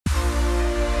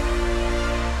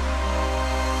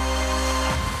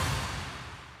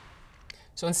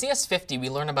So in CS50, we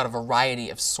learn about a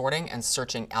variety of sorting and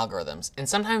searching algorithms. And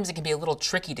sometimes it can be a little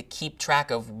tricky to keep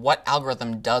track of what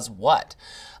algorithm does what.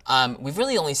 We've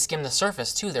really only skimmed the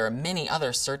surface, too. There are many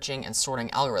other searching and sorting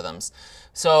algorithms.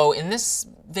 So in this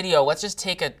video, let's just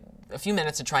take a few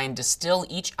minutes to try and distill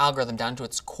each algorithm down to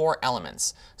its core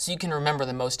elements so you can remember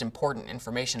the most important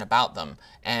information about them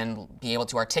and be able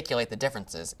to articulate the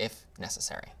differences if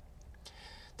necessary.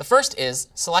 The first is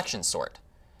selection sort.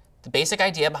 The basic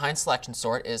idea behind selection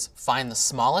sort is find the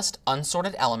smallest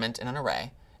unsorted element in an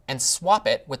array and swap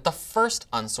it with the first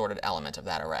unsorted element of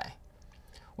that array.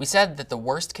 We said that the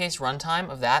worst case runtime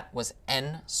of that was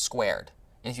n squared.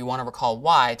 And if you want to recall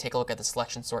why, take a look at the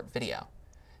selection sort video.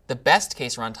 The best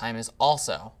case runtime is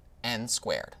also n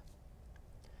squared.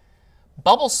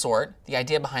 Bubble sort, the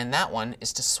idea behind that one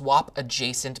is to swap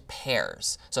adjacent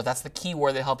pairs. So if that's the key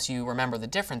word that helps you remember the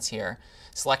difference here,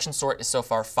 selection sort is so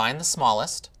far find the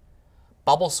smallest.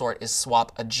 Bubble sort is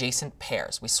swap adjacent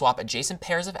pairs. We swap adjacent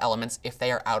pairs of elements if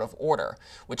they are out of order,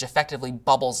 which effectively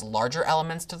bubbles larger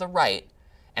elements to the right,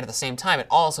 and at the same time it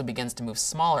also begins to move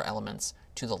smaller elements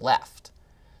to the left.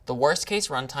 The worst case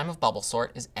runtime of bubble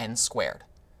sort is n squared.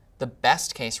 The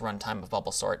best case runtime of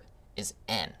bubble sort is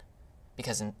n,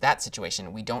 because in that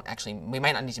situation we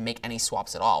might not need to make any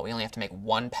swaps at all. We only have to make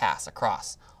one pass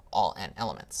across all n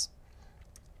elements.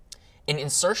 In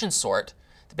insertion sort,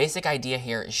 the basic idea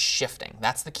here is shifting.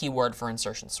 That's the key word for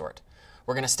insertion sort.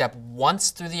 We're going to step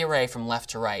once through the array from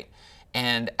left to right.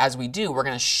 And as we do, we're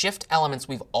going to shift elements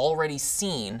we've already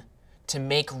seen to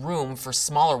make room for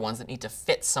smaller ones that need to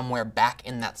fit somewhere back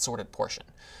in that sorted portion.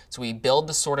 So we build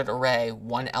the sorted array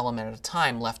one element at a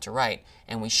time left to right,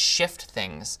 and we shift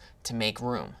things to make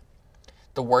room.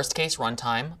 The worst case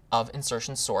runtime of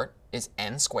insertion sort is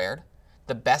n squared.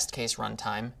 The best case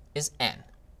runtime is n.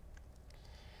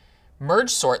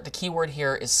 Merge sort, the key word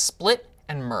here is split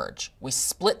and merge. We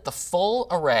split the full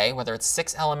array, whether it's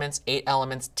 6 elements, 8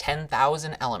 elements,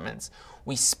 10,000 elements.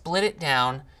 We split it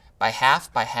down by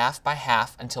half, by half, by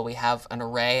half until we have an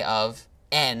array of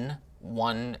n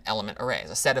one-element arrays,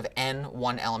 a set of n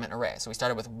one-element arrays. So we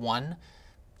started with one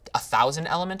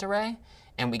 1,000-element array,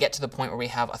 and we get to the point where we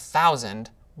have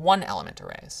 1,000 one-element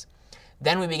arrays.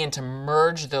 Then we begin to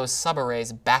merge those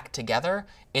subarrays back together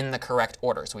in the correct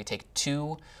order. So we take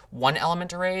two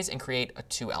one-element arrays and create a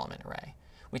two-element array.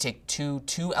 We take two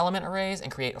two-element arrays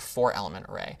and create a four-element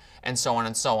array, and so on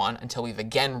until we've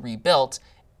again rebuilt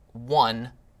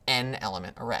one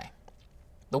n-element array.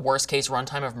 The worst case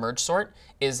runtime of merge sort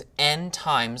is n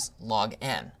times log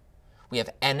n. We have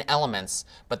n elements,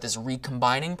 but this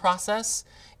recombining process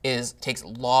takes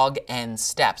log n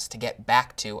steps to get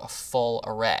back to a full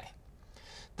array.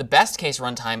 The best case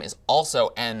runtime is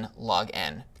also n log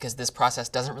n, because this process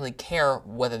doesn't really care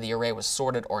whether the array was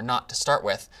sorted or not to start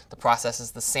with. The process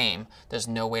is the same. There's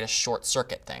no way to short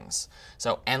circuit things.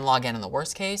 So n log n in the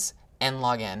worst case, n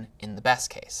log n in the best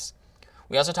case.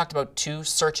 We also talked about two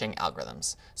searching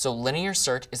algorithms. So linear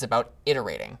search is about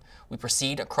iterating. We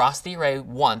proceed across the array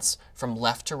once from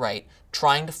left to right,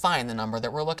 trying to find the number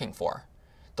that we're looking for.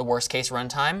 The worst case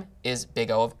runtime is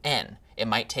big O of n. It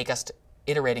might take us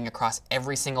iterating across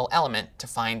every single element to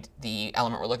find the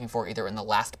element we're looking for either in the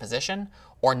last position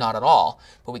or not at all,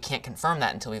 but we can't confirm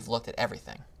that until we've looked at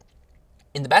everything.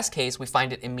 In the best case, we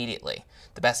find it immediately.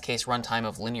 The best case runtime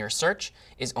of linear search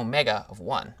is omega of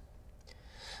 1.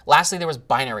 Lastly, there was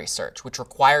binary search, which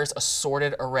requires a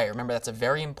sorted array. Remember, that's a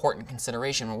very important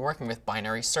consideration when working with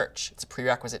binary search. It's a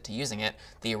prerequisite to using it.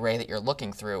 The array that you're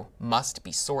looking through must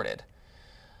be sorted.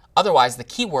 Otherwise, the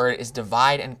key word is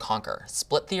divide and conquer.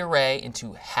 Split the array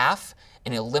into half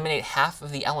and eliminate half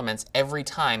of the elements every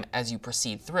time as you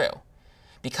proceed through.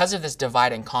 Because of this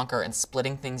divide and conquer and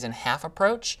splitting things in half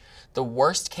approach, the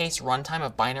worst case runtime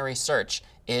of binary search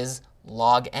is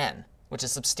log n, which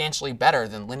is substantially better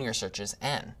than linear search's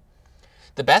n.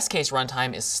 The best case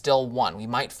runtime is still 1. We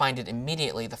might find it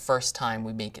immediately the first time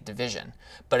we make a division.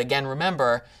 But again,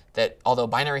 remember that although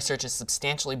binary search is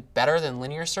substantially better than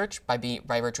linear search by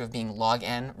virtue of being log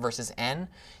n versus n,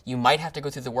 you might have to go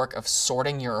through the work of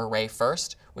sorting your array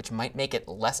first, which might make it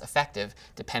less effective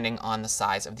depending on the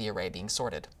size of the array being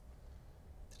sorted.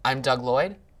 I'm Doug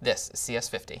Lloyd. This is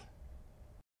CS50.